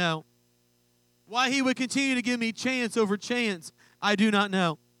do not know. Why he would continue to give me chance over chance, I do not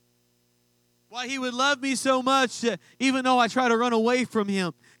know. Why he would love me so much that even though I try to run away from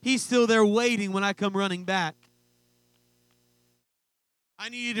him, he's still there waiting when I come running back. I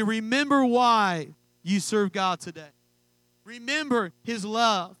need you to remember why you serve God today. Remember his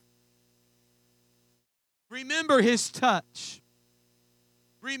love. Remember his touch.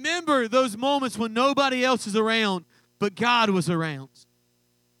 Remember those moments when nobody else is around, but God was around.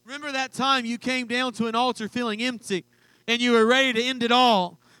 Remember that time you came down to an altar feeling empty and you were ready to end it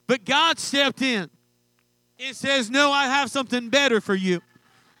all. But God stepped in and says, no, I have something better for you.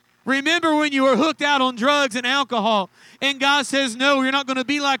 Remember when you were hooked out on drugs and alcohol, and God says, no, you're not going to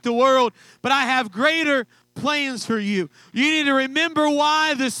be like the world, but I have greater plans for you. You need to remember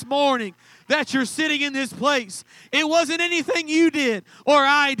why this morning that you're sitting in this place. It wasn't anything you did or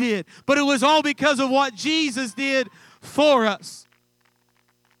I did, but it was all because of what Jesus did for us.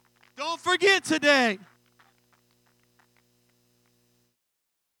 Don't forget today.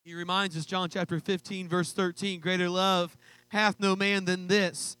 He reminds us, John chapter 15, verse 13, greater love hath no man than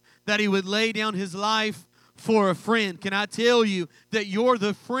this, that he would lay down his life for a friend. Can I tell you that you're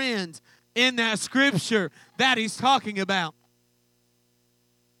the friend in that scripture that he's talking about?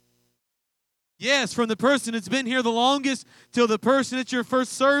 Yes, from the person that's been here the longest till the person at your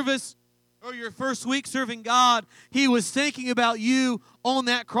first service or your first week serving God, He was thinking about you on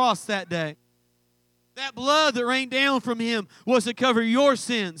that cross that day. That blood that rained down from Him was to cover your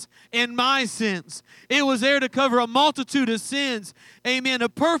sins and my sins. It was there to cover a multitude of sins. Amen. A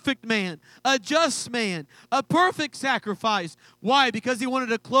perfect man, a just man, a perfect sacrifice. Why? Because He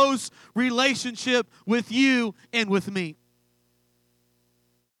wanted a close relationship with you and with me.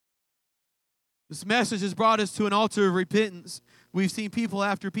 This message has brought us to an altar of repentance. We've seen people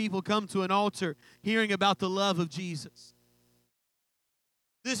after people come to an altar hearing about the love of Jesus.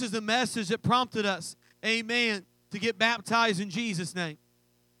 This is the message that prompted us, amen, to get baptized in Jesus' name.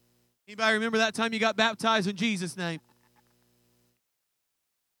 Anybody remember that time you got baptized in Jesus' name?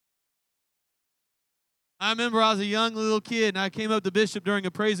 I remember I was a young little kid, and I came up to Bishop during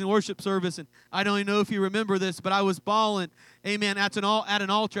a praise and worship service, and I don't even know if you remember this, but I was bawling, amen, at an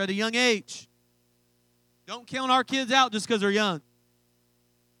altar at a young age. Don't count our kids out just because they're young.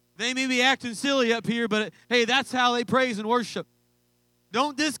 They may be acting silly up here, but hey, that's how they praise and worship.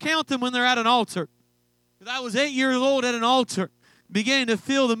 Don't discount them when they're at an altar. Because I was 8 years old at an altar, beginning to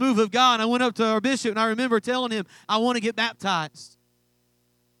feel the move of God. I went up to our bishop, and I remember telling him, I want to get baptized.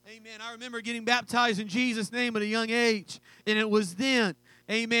 Amen. I remember getting baptized in Jesus' name at a young age. And it was then,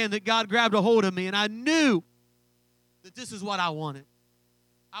 amen, that God grabbed a hold of me. And I knew that this is what I wanted.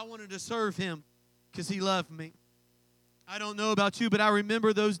 I wanted to serve Him because He loved me. I don't know about you, but I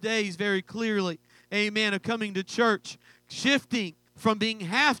remember those days very clearly. Amen. Of coming to church, shifting from being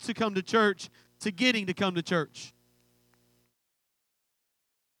have to come to church to getting to come to church.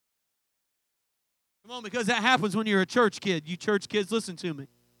 Come on, because that happens when you're a church kid. You church kids, listen to me.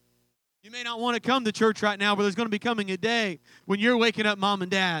 You may not want to come to church right now, but there's going to be coming a day when you're waking up mom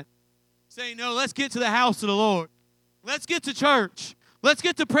and dad saying, no, let's get to the house of the Lord. Let's get to church. Let's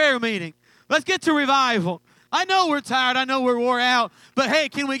get to prayer meeting. Let's get to revival. I know we're tired. I know we're wore out. But hey,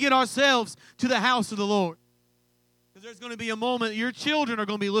 can we get ourselves to the house of the Lord? Because there's going to be a moment your children are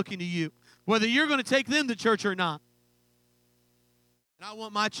going to be looking to you, whether you're going to take them to church or not. And I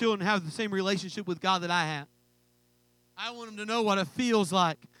want my children to have the same relationship with God that I have. I want them to know what it feels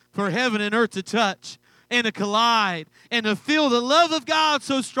like for heaven and earth to touch and to collide and to feel the love of God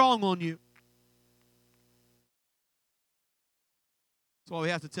so strong on you. That's why we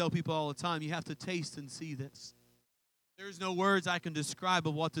have to tell people all the time, you have to taste and see this. There's no words I can describe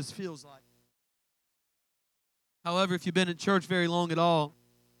of what this feels like. However, if you've been in church very long at all,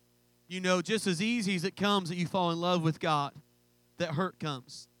 you know just as easy as it comes that you fall in love with God, that hurt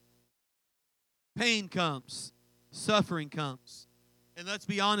comes. Pain comes. Suffering comes. And let's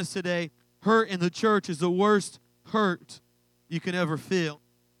be honest today, hurt in the church is the worst hurt you can ever feel.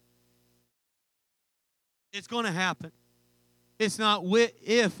 It's going to happen. It's not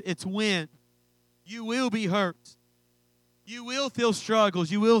if, it's when. You will be hurt. You will feel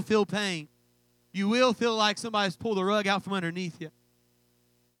struggles. You will feel pain. You will feel like somebody's pulled the rug out from underneath you.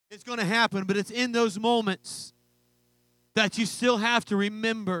 It's going to happen, but it's in those moments that you still have to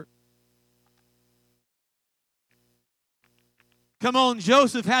remember. Come on,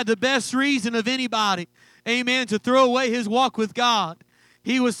 Joseph had the best reason of anybody, amen, to throw away his walk with God.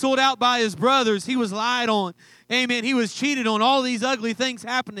 He was sold out by his brothers. He was lied on. Amen. He was cheated on. All these ugly things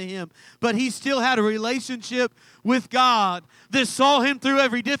happened to him. But he still had a relationship with God that saw him through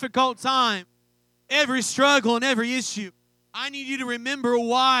every difficult time, every struggle, and every issue. I need you to remember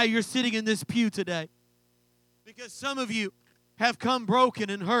why you're sitting in this pew today. Because some of you have come broken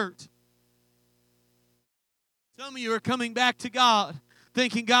and hurt. Some of you are coming back to God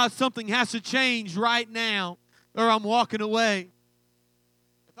thinking, God, something has to change right now or I'm walking away.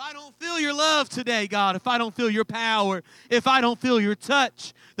 If I don't feel your love today, God, if I don't feel your power, if I don't feel your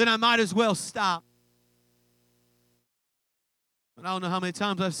touch, then I might as well stop. And I don't know how many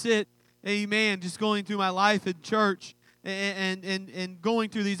times I've sit, amen, just going through my life in church and going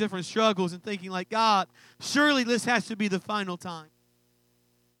through these different struggles and thinking like, God, surely this has to be the final time.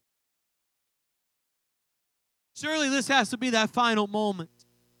 Surely this has to be that final moment.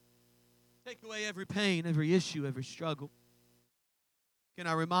 Take away every pain, every issue, every struggle. Can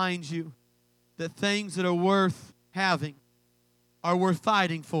I remind you that things that are worth having are worth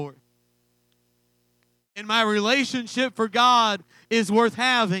fighting for? And my relationship for God is worth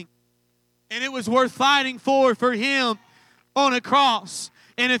having. And it was worth fighting for Him on a cross.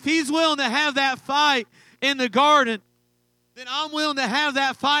 And if He's willing to have that fight in the garden, then I'm willing to have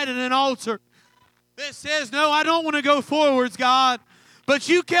that fight at an altar that says, no, I don't want to go forwards, God. But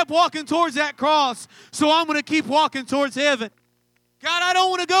you kept walking towards that cross, so I'm going to keep walking towards heaven. God, I don't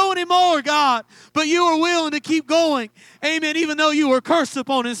want to go anymore, God. But you are willing to keep going. Amen. Even though you were cursed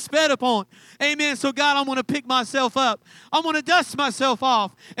upon and sped upon. Amen. So, God, I'm going to pick myself up. I'm going to dust myself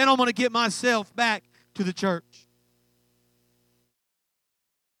off. And I'm going to get myself back to the church.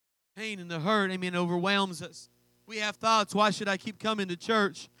 Pain and the hurt, amen, overwhelms us. We have thoughts, why should I keep coming to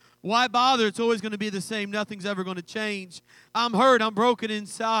church? Why bother? It's always going to be the same. Nothing's ever going to change. I'm hurt. I'm broken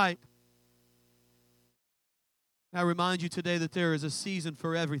inside. I remind you today that there is a season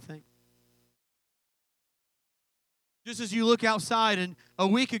for everything. Just as you look outside, and a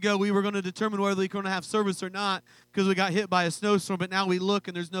week ago we were going to determine whether we're going to have service or not because we got hit by a snowstorm, but now we look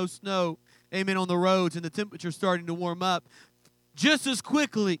and there's no snow, amen, on the roads, and the temperature's starting to warm up. Just as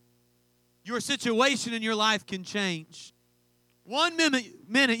quickly, your situation in your life can change. One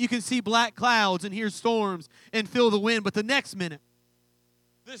minute you can see black clouds and hear storms and feel the wind, but the next minute,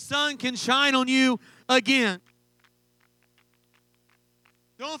 the sun can shine on you again.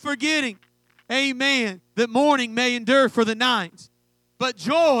 Don't forgetting, amen, that mourning may endure for the night, but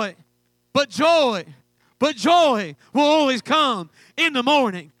joy will always come in the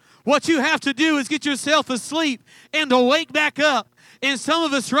morning. What you have to do is get yourself asleep and to wake back up. And some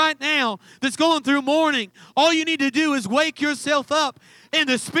of us right now that's going through mourning, all you need to do is wake yourself up in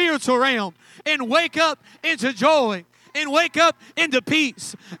the spiritual realm and wake up into joy and wake up into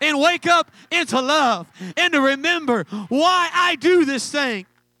peace and wake up into love and to remember why I do this thing.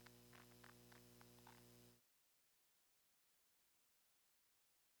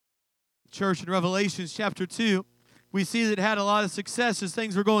 Church in Revelations chapter 2, we see that it had a lot of successes.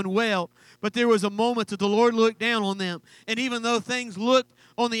 Things were going well. But there was a moment that the Lord looked down on them. And even though things looked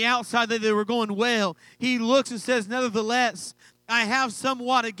on the outside that they were going well, he looks and says, nevertheless, I have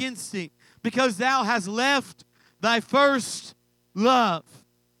somewhat against thee, because thou hast left thy first love.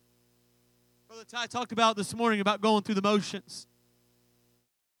 Brother Ty talked about this morning about going through the motions.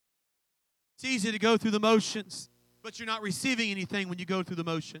 It's easy to go through the motions, but you're not receiving anything when you go through the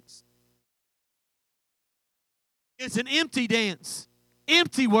motions. It's an empty dance,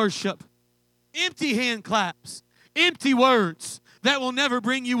 empty worship, empty hand claps, empty words that will never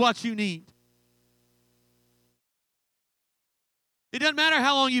bring you what you need. It doesn't matter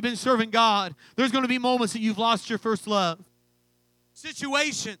how long you've been serving God. There's going to be moments that you've lost your first love.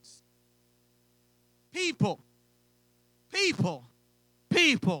 Situations. People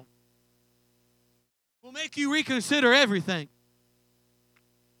will make you reconsider everything.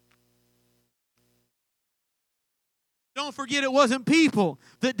 Don't forget it wasn't people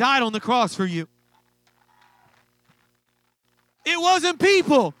that died on the cross for you. It wasn't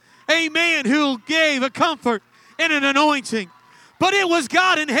people, amen, who gave a comfort and an anointing. But it was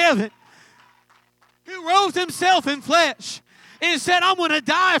God in heaven who rose himself in flesh and said, I'm going to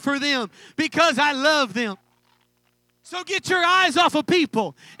die for them because I love them. So get your eyes off of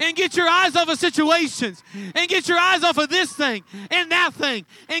people and get your eyes off of situations and get your eyes off of this thing and that thing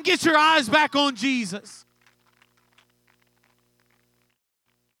and get your eyes back on Jesus.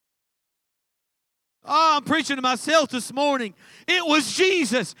 Oh, I'm preaching to myself this morning. It was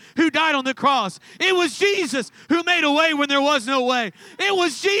Jesus who died on the cross. It was Jesus who made a way when there was no way. It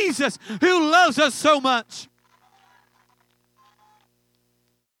was Jesus who loves us so much.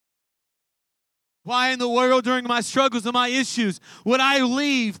 Why in the world during my struggles and my issues would I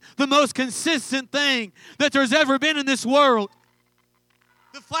leave the most consistent thing that there's ever been in this world?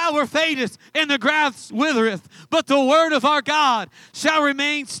 The flower fadeth and the grass withereth, but the word of our God shall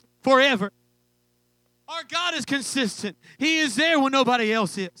remain forever. Our God is consistent. He is there when nobody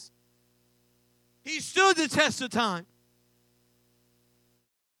else is. He stood the test of time.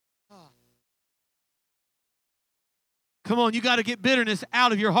 Come on, you got to get bitterness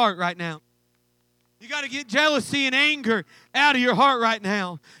out of your heart right now. You got to get jealousy and anger out of your heart right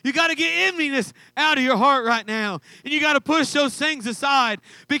now. You got to get enviness out of your heart right now. And you got to push those things aside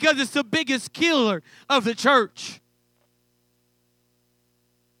because it's the biggest killer of the church.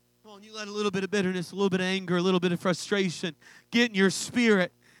 You let a little bit of bitterness, a little bit of anger, a little bit of frustration get in your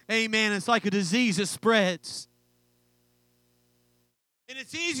spirit. Amen. It's like a disease that spreads. And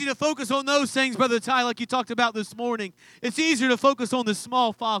it's easy to focus on those things, Brother Ty, like you talked about this morning. It's easier to focus on the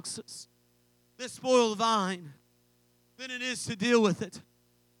small foxes that spoil the vine than it is to deal with it.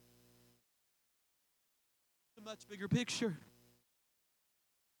 It's a much bigger picture.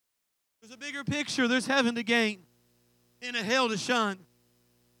 There's a bigger picture. There's heaven to gain and a hell to shun.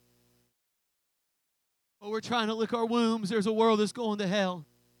 Oh, we're trying to lick our wounds. There's a world that's going to hell.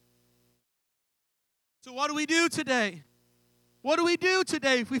 So what do we do today? What do we do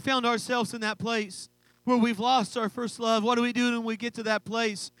today if we found ourselves in that place where we've lost our first love? What do we do when we get to that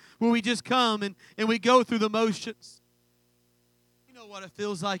place where we just come and we go through the motions? know what it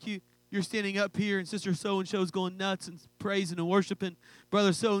feels like. You're standing up here and Sister so-and-so's going nuts and praising and worshiping.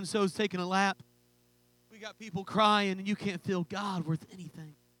 Brother so-and-so's taking a lap. We got people crying and you can't feel God worth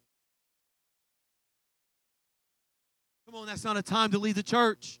anything. Come on, that's not a time to leave the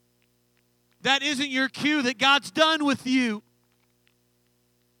church. That isn't your cue that God's done with you.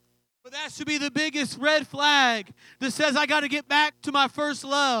 But that should be the biggest red flag that says I got to get back to my first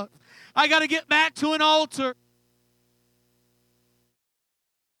love. I got to get back to an altar.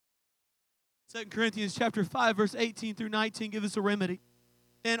 2 Corinthians chapter 5, verse 18 through 19 give us a remedy.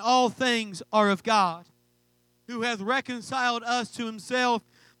 And all things are of God, who hath reconciled us to himself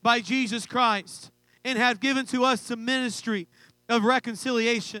by Jesus Christ, and hath given to us the ministry of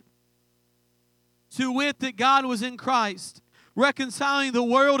reconciliation. To wit, that God was in Christ, reconciling the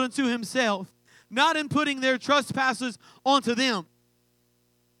world unto himself, not in putting their trespasses onto them.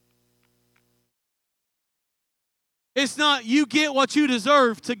 It's not you get what you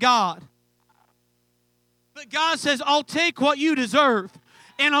deserve to God. But God says, I'll take what you deserve,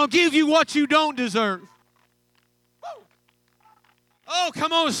 and I'll give you what you don't deserve. Woo. Oh,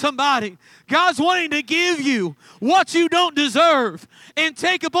 come on, somebody. God's wanting to give you what you don't deserve and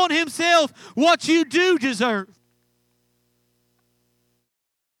take upon himself what you do deserve.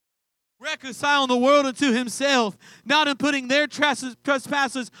 Reconciling the world unto himself, not in putting their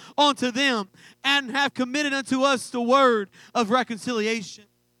trespasses onto them, and have committed unto us the word of reconciliation.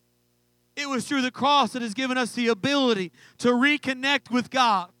 It was through the cross that has given us the ability to reconnect with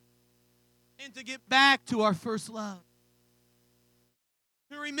God and to get back to our first love.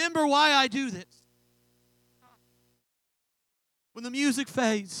 To remember why I do this. When the music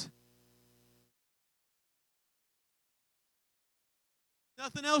fades,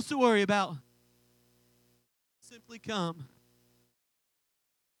 nothing else to worry about. Simply come.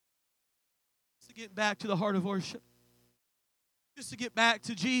 Just to get back to the heart of worship. Just to get back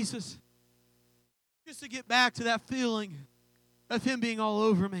to Jesus. Just to get back to that feeling of him being all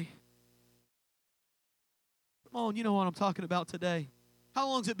over me. Come on, you know what I'm talking about today. How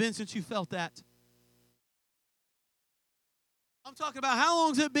long has it been since you felt that? I'm talking about how long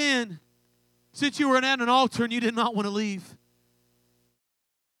has it been since you were at an altar and you did not want to leave?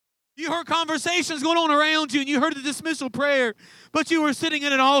 You heard conversations going on around you and you heard the dismissal prayer, but you were sitting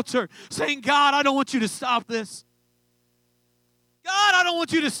at an altar saying, God, I don't want you to stop this. God, I don't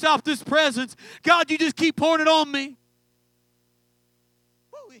want you to stop this presence. God, you just keep pouring it on me.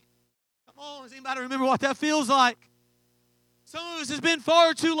 Woo. Come on, does anybody remember what that feels like? Some of us has been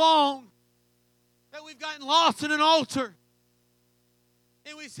far too long that we've gotten lost in an altar.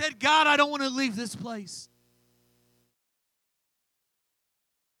 And we said, God, I don't want to leave this place.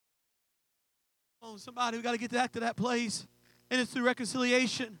 Oh, somebody, we got to get back to that place. And it's through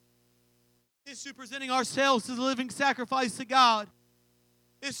reconciliation. It's through presenting ourselves as a living sacrifice to God.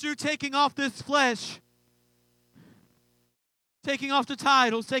 It's through taking off this flesh. Taking off the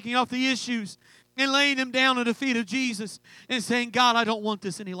titles, taking off the issues, and laying them down at the feet of Jesus and saying, God, I don't want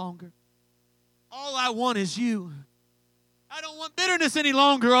this any longer. All I want is you. I don't want bitterness any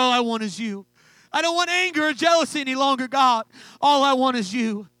longer. All I want is you. I don't want anger or jealousy any longer, God. All I want is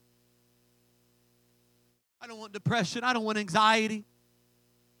you. I don't want depression. I don't want anxiety.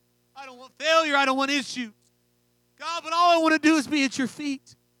 I don't want failure. I don't want issues. God, but all I want to do is be at your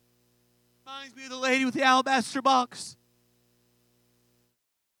feet. Reminds me of the lady with the alabaster box.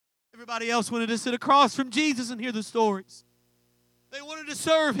 Everybody else wanted to sit across from Jesus and hear the stories. They wanted to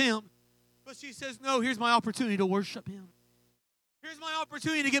serve him. But she says, no, here's my opportunity to worship him. Here's my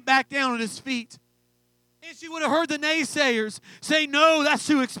opportunity to get back down at his feet. And she would have heard the naysayers say, no, that's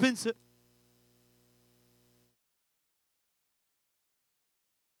too expensive.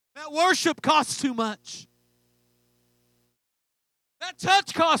 That worship costs too much. That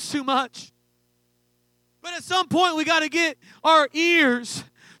touch costs too much. But at some point, we got to get our ears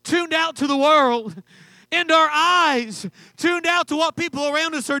tuned out to the world and our eyes tuned out to what people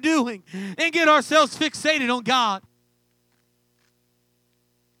around us are doing and get ourselves fixated on God.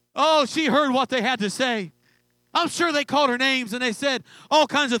 Oh, she heard what they had to say. I'm sure they called her names and they said all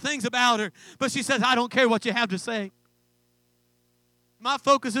kinds of things about her. But she says, I don't care what you have to say. My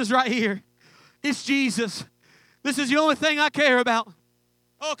focus is right here. It's Jesus. This is the only thing I care about.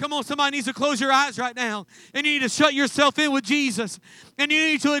 Oh, come on, somebody needs to close your eyes right now. And you need to shut yourself in with Jesus. And you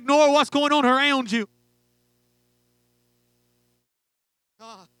need to ignore what's going on around you.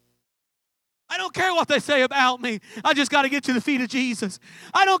 I don't care what they say about me. I just got to get to the feet of Jesus.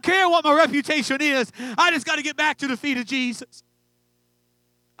 I don't care what my reputation is. I just got to get back to the feet of Jesus.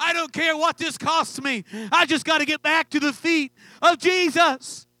 I don't care what this costs me. I just got to get back to the feet of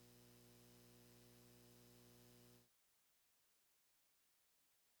Jesus.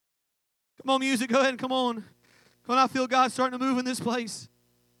 Come on, music, go ahead and come on. Come on, I feel God starting to move in this place.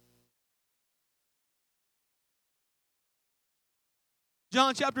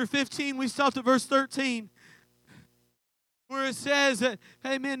 John chapter 15, we stopped at verse 13, where it says that,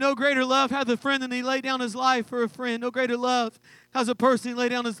 hey man, no greater love hath a friend than he laid down his life for a friend. No greater love has a person lay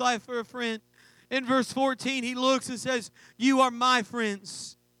down his life for a friend. In verse 14, he looks and says, you are my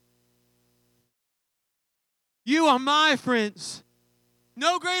friends. You are my friends.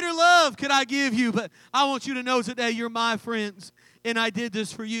 No greater love could I give you, but I want you to know today you're my friends, and I did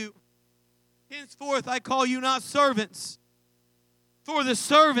this for you. Henceforth I call you not servants, for the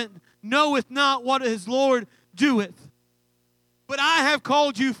servant knoweth not what his Lord doeth. But I have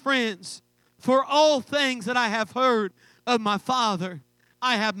called you friends, for all things that I have heard of my Father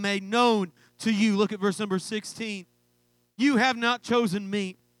I have made known to you. Look at verse number 16. You have not chosen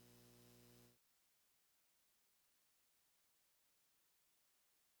me.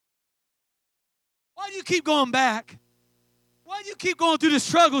 Why do you keep going back? Why do you keep going through the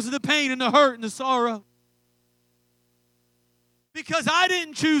struggles and the pain and the hurt and the sorrow? Because I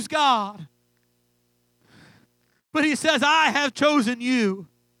didn't choose God. But he says, I have chosen you.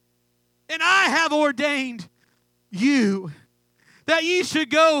 And I have ordained you that ye should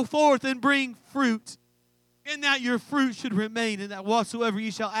go forth and bring fruit. And that your fruit should remain. And that whatsoever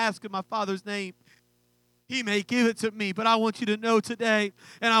ye shall ask in my Father's name, he may give it to me. But I want you to know today,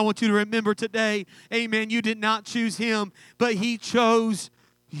 and I want you to remember today, amen, you did not choose him, but he chose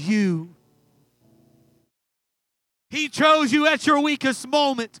you. He chose you at your weakest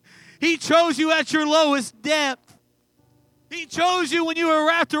moment. He chose you at your lowest depth. He chose you when you were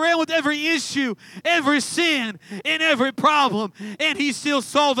wrapped around with every issue, every sin, and every problem. And he still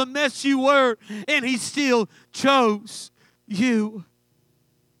saw the mess you were, and he still chose you.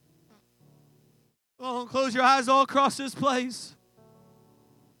 Come on, close your eyes all across this place.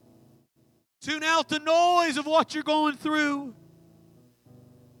 Tune out the noise of what you're going through.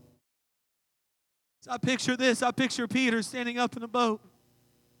 So I picture this. I picture Peter standing up in a boat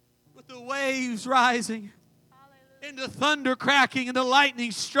with the waves rising and the thunder cracking and the lightning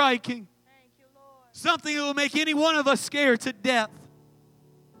striking. Thank you, Lord. Something that will make any one of us scared to death.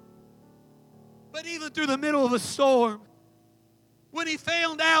 But even through the middle of a storm, when he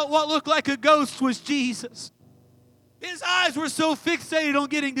found out what looked like a ghost was Jesus, his eyes were so fixated on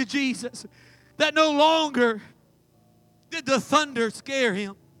getting to Jesus that no longer did the thunder scare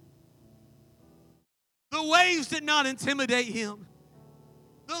him. The waves did not intimidate him.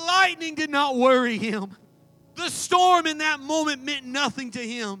 The lightning did not worry him. The storm in that moment meant nothing to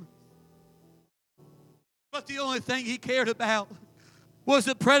him. But the only thing he cared about was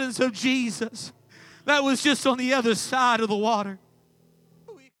the presence of Jesus that was just on the other side of the water.